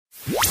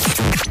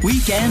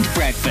Weekend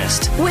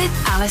Breakfast with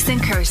Alison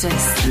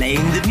Curtis.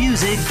 Playing the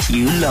music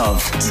you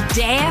love.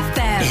 Today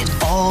FM.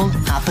 It all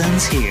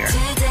happens here.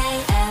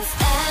 Today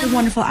FM. The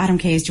wonderful Adam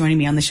Kay is joining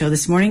me on the show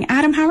this morning.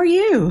 Adam, how are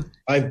you?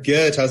 I'm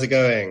good. How's it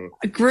going?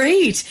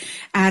 Great.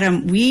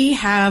 Adam, we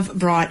have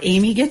brought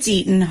Amy Gets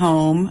Eaten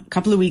home a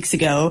couple of weeks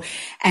ago,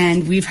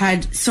 and we've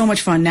had so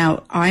much fun.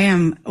 Now, I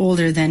am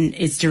older than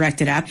it's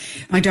directed at.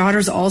 My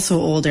daughter's also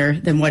older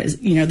than what is,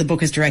 the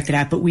book is directed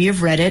at, but we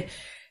have read it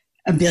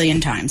a billion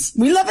times.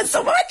 We love it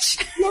so much.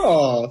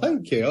 Oh,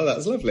 thank you. Oh,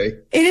 that's lovely.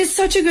 It is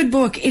such a good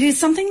book. It is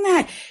something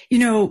that,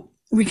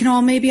 we can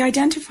all maybe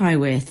identify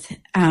with,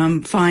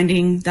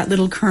 finding that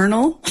little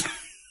kernel.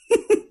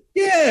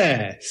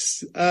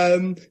 Yes.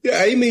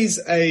 Amy's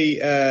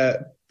a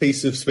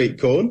piece of sweet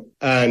corn,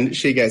 and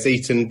she gets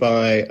eaten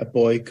by a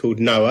boy called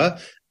Noah.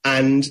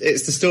 And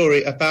it's the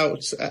story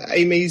about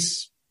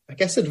Amy's,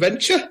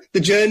 adventure,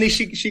 the journey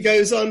she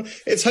goes on.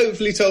 It's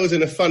hopefully told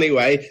in a funny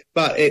way,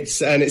 but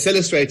it's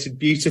illustrated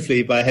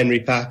beautifully by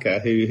Henry Packer,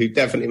 who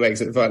definitely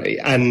makes it funny.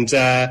 And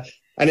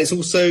it's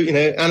also,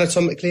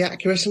 anatomically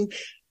accurate. And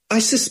I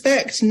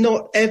suspect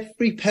not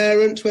every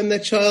parent, when their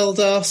child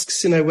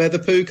asks, where the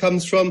poo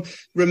comes from,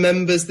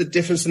 remembers the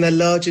difference in their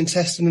large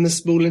intestine and the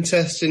small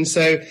intestine.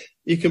 So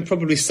you can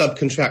probably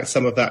subcontract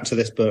some of that to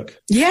this book.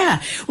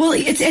 Yeah. Well,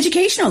 it's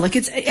educational.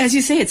 It's, as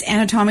you say, it's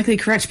anatomically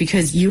correct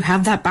because you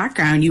have that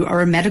background. You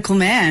are a medical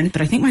man.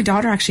 But I think my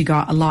daughter actually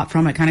got a lot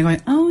from it, kind of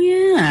going, oh,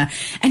 yeah.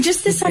 And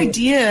just this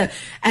idea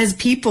as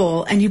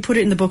people, and you put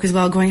it in the book as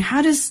well, going,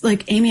 how does,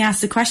 Amy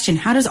asked the question,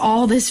 how does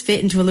all this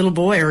fit into a little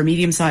boy or a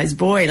medium-sized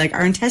boy?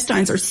 Our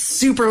intestines are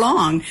super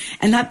long,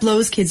 and that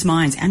blows kids'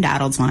 minds and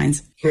adults'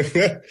 minds.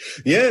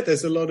 Yeah,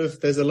 there's a lot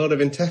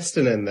of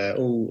intestine in there,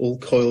 all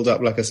coiled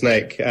up like a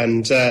snake.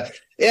 And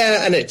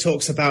and it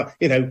talks about,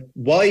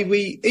 why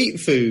we eat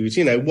food,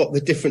 what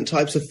the different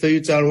types of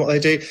foods are and what they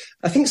do.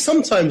 I think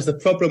sometimes the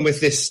problem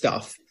with this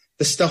stuff,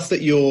 the stuff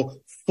that you're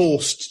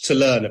forced to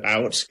learn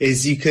about,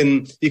 is you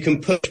can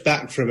push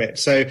back from it.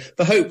 So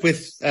the hope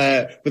with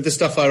the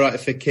stuff I write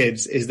for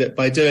kids is that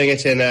by doing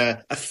it in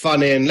a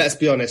funny and, let's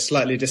be honest,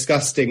 slightly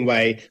disgusting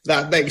way,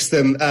 that makes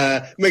them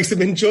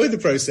enjoy the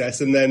process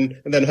and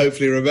then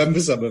hopefully remember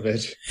some of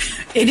it.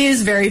 It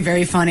is very,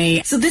 very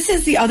funny. So this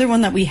is the other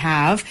one that we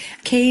have,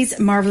 Kay's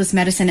Marvelous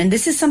Medicine, and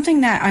this is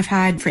something that I've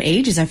had for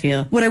ages, I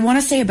feel. What I want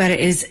to say about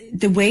it is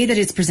the way that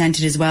it's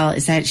presented as well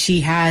is that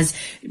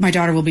my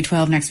daughter will be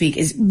 12 next week,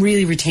 is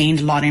really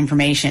retained a lot of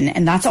information,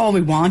 and that's all we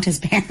want as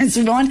parents.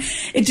 We want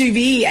it to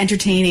be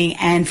entertaining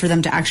and for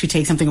them to actually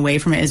take something away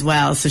from it as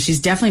well. So she's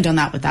definitely done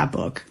that with that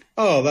book.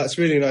 Oh, that's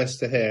really nice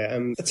to hear.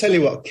 I tell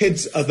you what,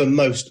 kids are the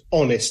most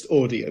honest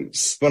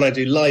audience. When I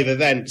do live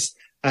events,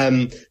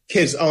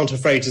 kids aren't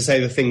afraid to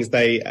say the things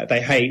they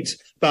hate,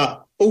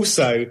 but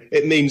also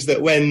it means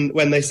that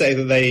when they say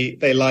that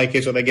they like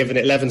it or they're giving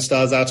it 11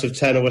 stars out of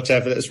 10 or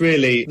whatever, that's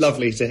really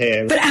lovely to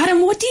hear. But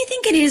Adam, what do you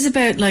think it is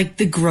about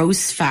the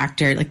gross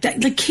factor?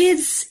 The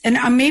kids, and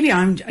have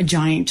I'm a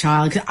giant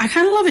child, I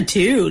kind of love it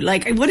too.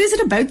 What is it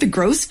about the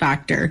gross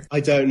factor?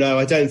 I don't know.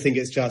 I don't think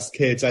it's just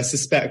kids. I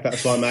suspect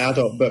that's why my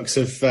adult books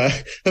have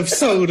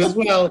sold as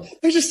well.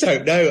 I just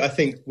don't know. I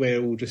think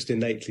we're all just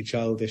innately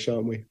childish,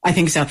 aren't we? I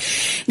think so.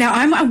 Now,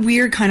 I'm a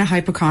weird kind of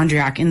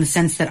hypochondriac in the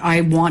sense that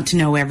I want to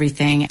know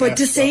everything. But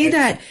to say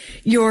that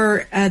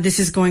your This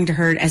Is Going to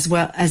Hurt, as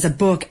well as a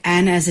book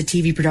and as a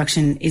TV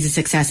production, is a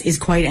success is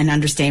quite an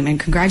understatement.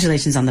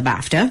 Congratulations on the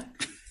BAFTA.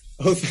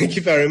 Oh, thank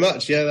you very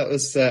much. Yeah, that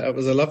was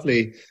a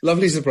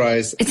lovely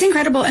surprise. It's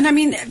incredible. And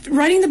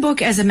writing the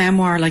book as a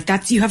memoir,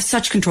 you have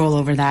such control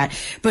over that.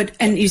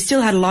 And you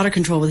still had a lot of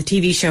control with the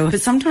TV show.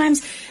 But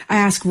sometimes I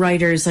ask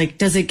writers,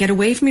 does it get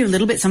away from you a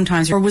little bit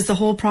sometimes? Or was the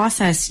whole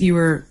process you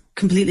were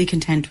completely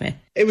content with?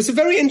 It was a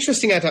very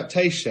interesting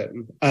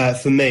adaptation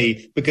for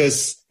me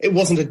because it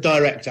wasn't a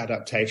direct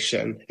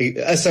adaptation.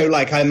 So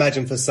I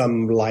imagine for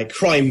some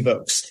crime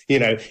books,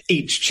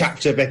 each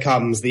chapter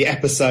becomes the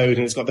episode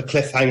and it's got the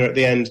cliffhanger at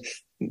the end.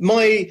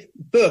 My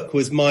book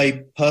was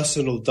my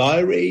personal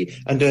diary,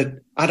 and an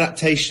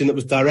adaptation that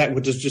was direct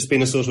would have just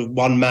been a sort of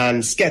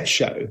one-man sketch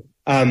show.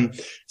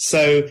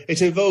 So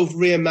it involved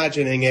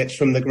reimagining it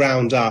from the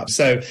ground up.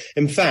 So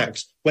in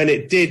fact, when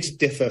it did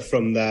differ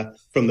from the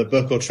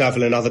book or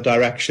travel in other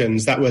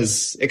directions, that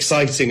was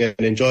exciting and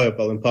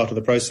enjoyable and part of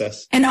the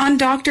process. And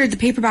Undoctored, the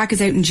paperback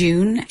is out in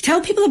June. Tell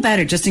people about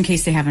it just in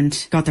case they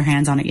haven't got their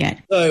hands on it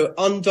yet. So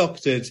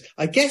Undoctored,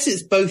 I guess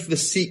it's both the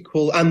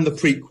sequel and the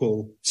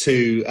prequel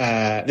to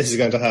This Is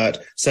Going to Hurt.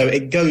 So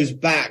it goes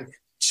back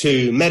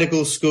to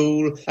medical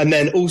school, and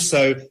then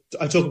also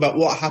I talk about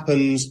what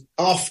happens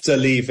after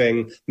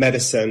leaving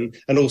medicine,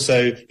 and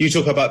also you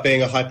talk about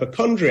being a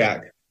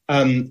hypochondriac.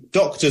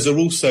 Doctors are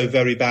also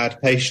very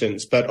bad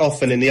patients, but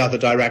often in the other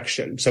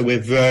direction. So we're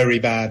very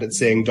bad at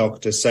seeing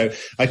doctors. So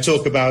I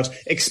talk about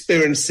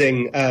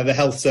experiencing the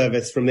health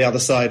service from the other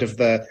side of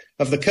the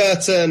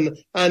curtain,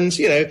 and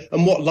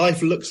and what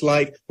life looks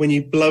like when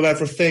you blow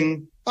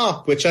everything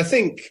up, which I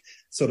think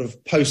sort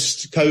of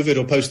post-COVID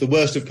or post the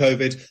worst of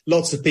COVID,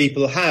 lots of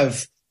people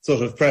have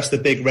sort of pressed the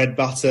big red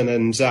button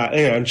and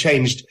and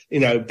changed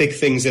big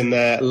things in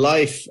their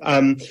life.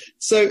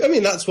 So I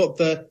mean that's what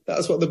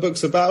the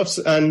book's about,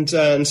 and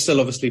still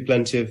obviously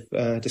plenty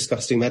of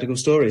disgusting medical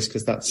stories,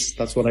 because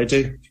that's what I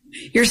do.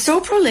 You're so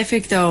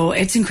prolific, though.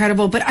 It's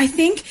incredible. But I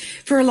think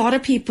for a lot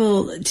of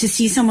people to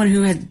see someone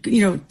who had,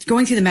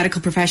 going through the medical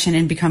profession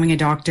and becoming a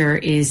doctor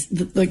is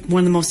like one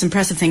of the most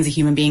impressive things a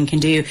human being can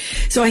do.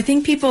 So I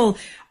think people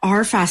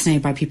are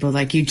fascinated by people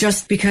like you,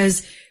 just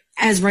because,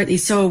 as rightly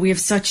so, we have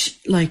such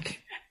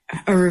like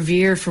a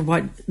revere for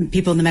what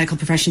people in the medical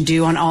profession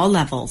do on all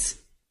levels.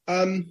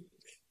 At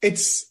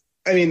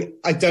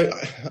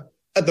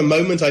the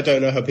moment, I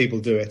don't know how people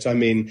do it. I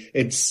mean,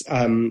 it's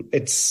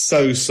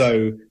so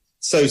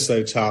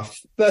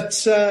tough.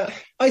 But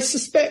I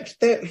suspect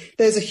that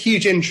there's a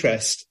huge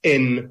interest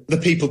in the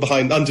people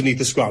underneath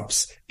the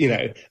scrubs,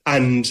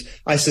 and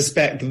I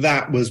suspect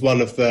that was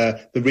one of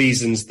the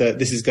reasons that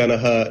This Is Gonna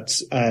Hurt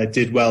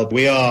did well.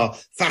 We are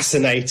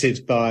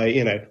fascinated by,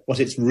 what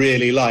it's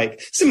really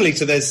like. Similarly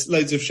to there's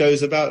loads of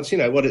shows about,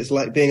 what it's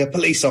like being a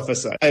police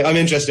officer. I'm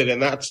interested in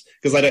that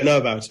because I don't know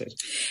about it.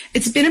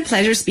 It's been a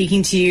pleasure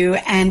speaking to you,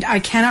 and I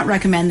cannot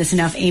recommend this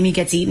enough, Amy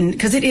Gets Eaten,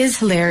 because it is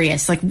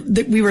hilarious. Like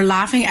we were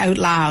laughing out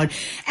loud,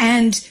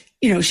 and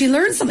she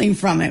learned something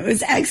from it. It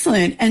was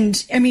excellent.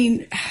 And I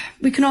mean,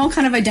 we can all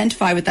kind of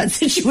identify with that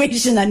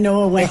situation that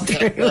Noah went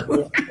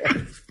through.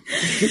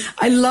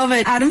 I love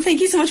it. Adam,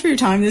 thank you so much for your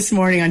time this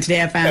morning on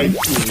Today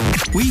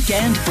FM.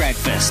 Weekend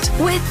Breakfast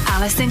with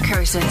Alison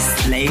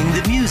Curtis. Playing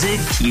the music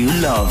you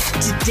love.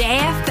 Today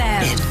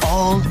FM. It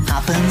all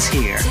happens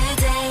here.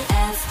 Today.